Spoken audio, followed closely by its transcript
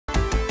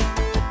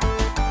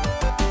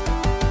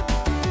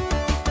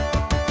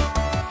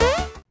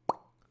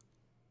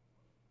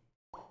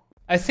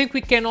I think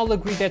we can all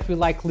agree that we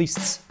like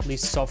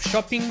lists of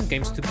shopping,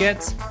 games to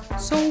get,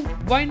 so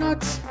why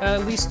not a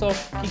list of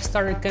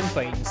Kickstarter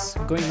campaigns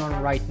going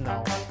on right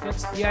now?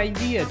 That's the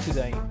idea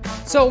today.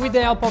 So with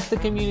the help of the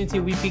community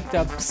we picked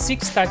up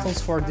 6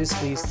 titles for this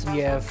list. We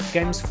have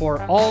games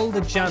for all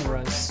the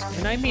genres,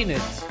 and I mean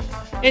it.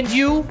 And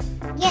you?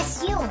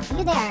 Yes, you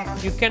there.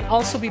 You can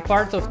also be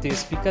part of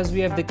this because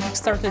we have the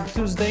Kickstarter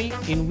Tuesday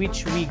in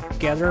which we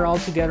gather all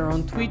together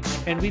on Twitch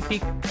and we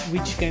pick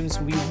which games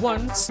we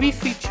want we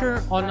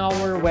feature on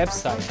our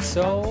website.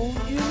 So,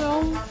 you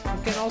know,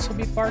 you can also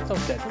be part of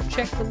that.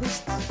 Check the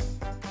list.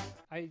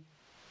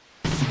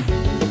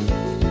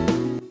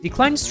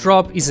 Decline's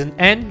Drop is an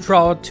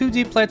hand-drawn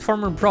 2D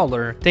platformer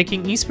brawler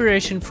taking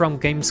inspiration from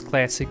games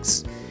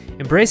classics.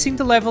 Embracing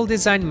the level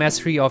design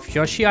mastery of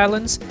Yoshi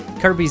Islands,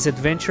 Kirby's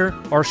Adventure,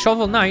 or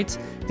Shovel Knight,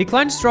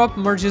 Decline's Drop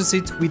merges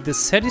it with the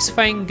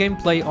satisfying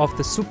gameplay of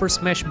the Super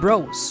Smash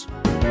Bros.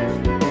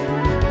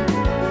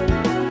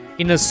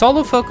 In a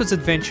solo-focused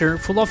adventure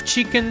full of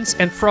chickens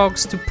and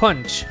frogs to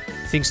punch,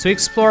 things to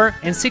explore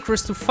and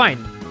secrets to find.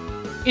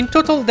 In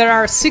total there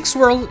are 6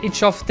 worlds,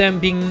 each of them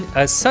being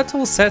a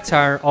subtle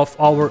satire of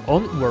our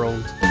own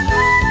world.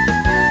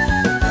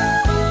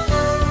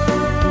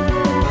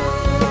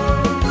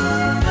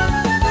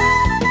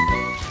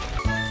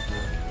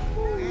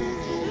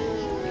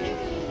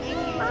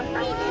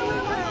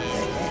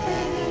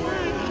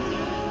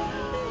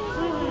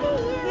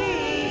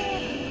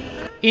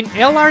 In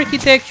Hell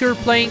Architect you're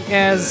playing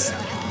as,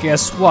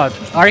 guess what,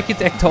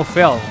 Architect of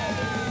Hell.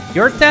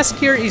 Your task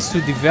here is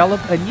to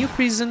develop a new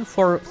prison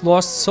for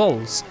lost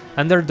souls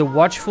under the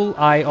watchful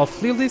eye of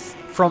Lilith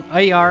from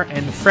AR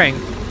and Frank,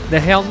 the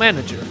Hell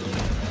Manager.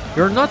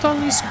 You'll not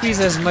only squeeze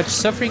as much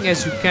suffering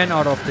as you can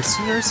out of the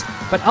sinners,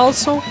 but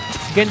also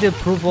gain the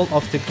approval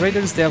of the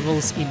greatest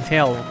devils in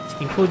Hell,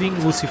 including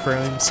Lucifer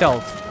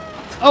himself.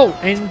 Oh,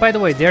 and by the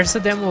way, there's a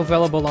demo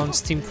available on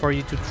Steam for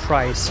you to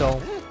try,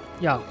 so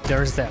yeah,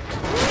 there's that.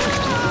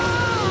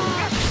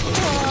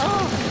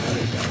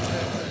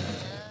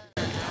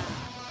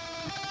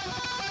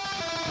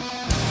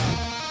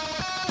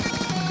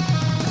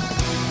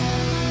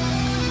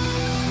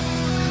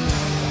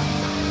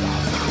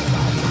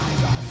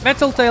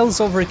 Metal Tales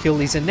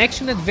Overkill is an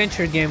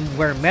action-adventure game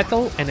where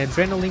metal and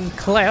adrenaline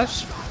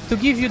clash to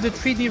give you the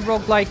 3D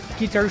roguelike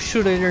guitar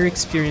shooter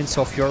experience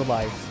of your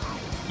life.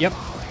 Yep,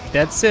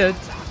 that's it.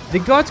 The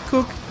God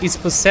Cook is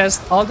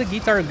possessed all the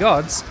guitar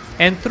gods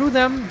and through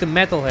them the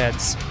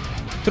metalheads.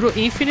 Through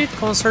infinite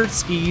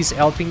concerts he is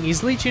helping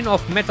his legion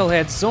of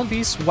metalhead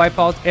zombies wipe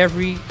out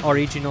every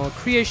original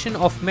creation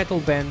of metal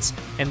bands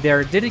and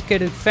their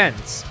dedicated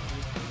fans.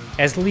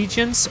 As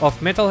legions of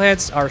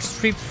metalheads are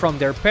stripped from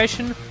their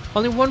passion,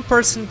 only one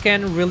person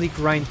can really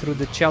grind through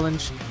the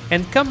challenge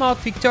and come out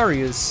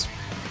victorious.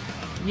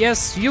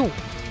 Yes, you!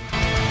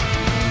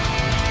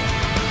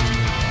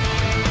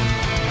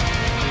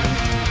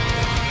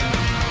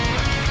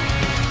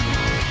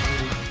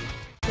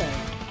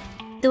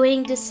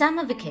 During the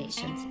summer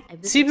vacations,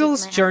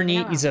 Sibyl's Journey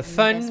is a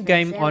fun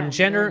game on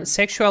gender,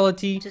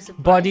 sexuality,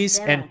 bodies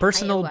and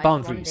personal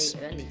boundaries.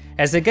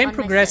 As the game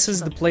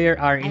progresses, the players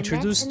are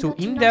introduced to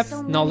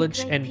in-depth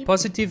knowledge and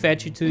positive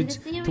attitudes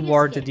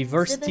toward the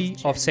diversity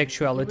of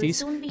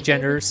sexualities,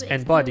 genders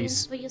and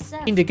bodies.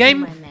 In the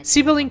game,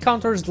 Sibyl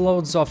encounters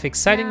loads of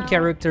exciting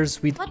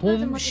characters with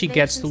whom she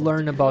gets to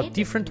learn about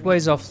different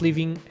ways of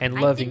living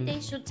and loving. I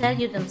think they should tell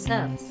you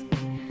themselves.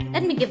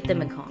 Let me give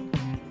them a call.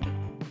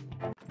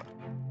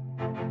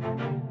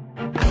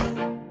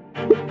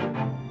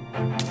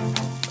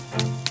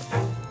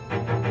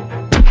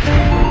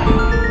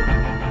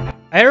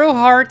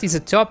 Arrowheart is a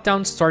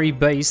top-down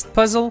story-based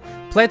puzzle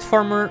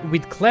platformer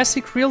with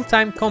classic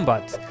real-time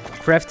combat,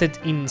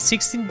 crafted in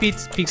 16-bit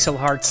pixel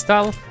art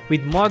style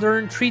with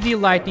modern 3D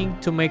lighting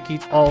to make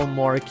it all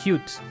more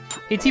cute.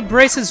 It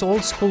embraces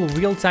old-school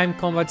real-time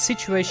combat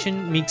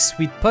situation mixed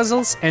with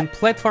puzzles and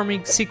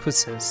platforming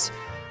sequences,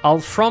 all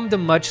from the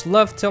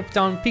much-loved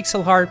top-down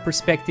pixel art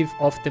perspective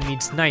of the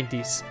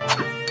mid-90s.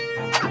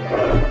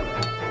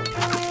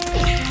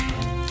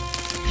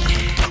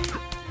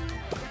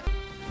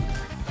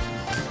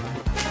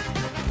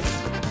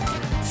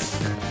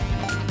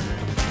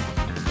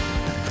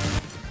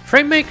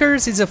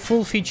 Framemakers is a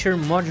full-feature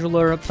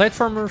modular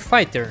platformer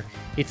fighter.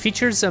 It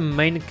features a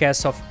main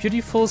cast of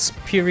beautiful,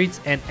 spirited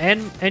and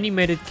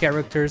animated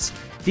characters,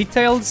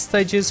 detailed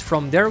stages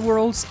from their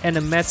worlds and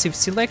a massive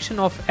selection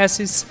of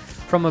assets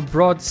from a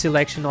broad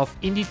selection of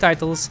indie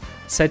titles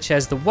such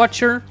as The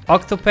Watcher,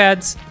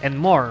 Octopads and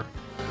more.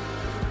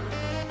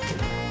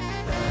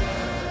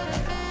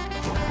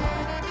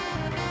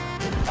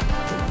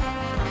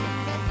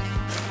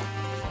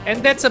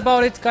 And that's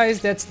about it,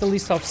 guys. That's the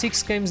list of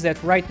 6 games that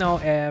right now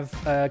have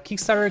a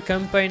Kickstarter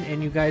campaign,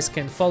 and you guys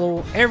can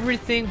follow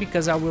everything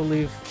because I will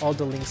leave all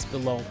the links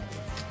below.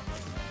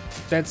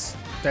 That's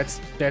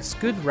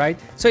good, right?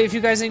 So if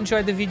you guys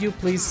enjoyed the video,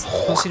 please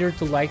consider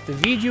to like the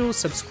video,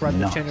 subscribe to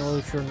the channel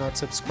if you're not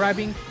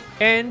subscribing,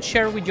 and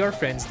share with your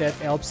friends. That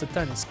helps a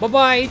ton. Bye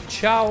bye,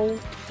 ciao.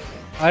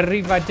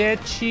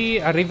 Arrivederci,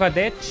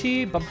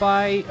 arrivederci, bye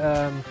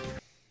bye.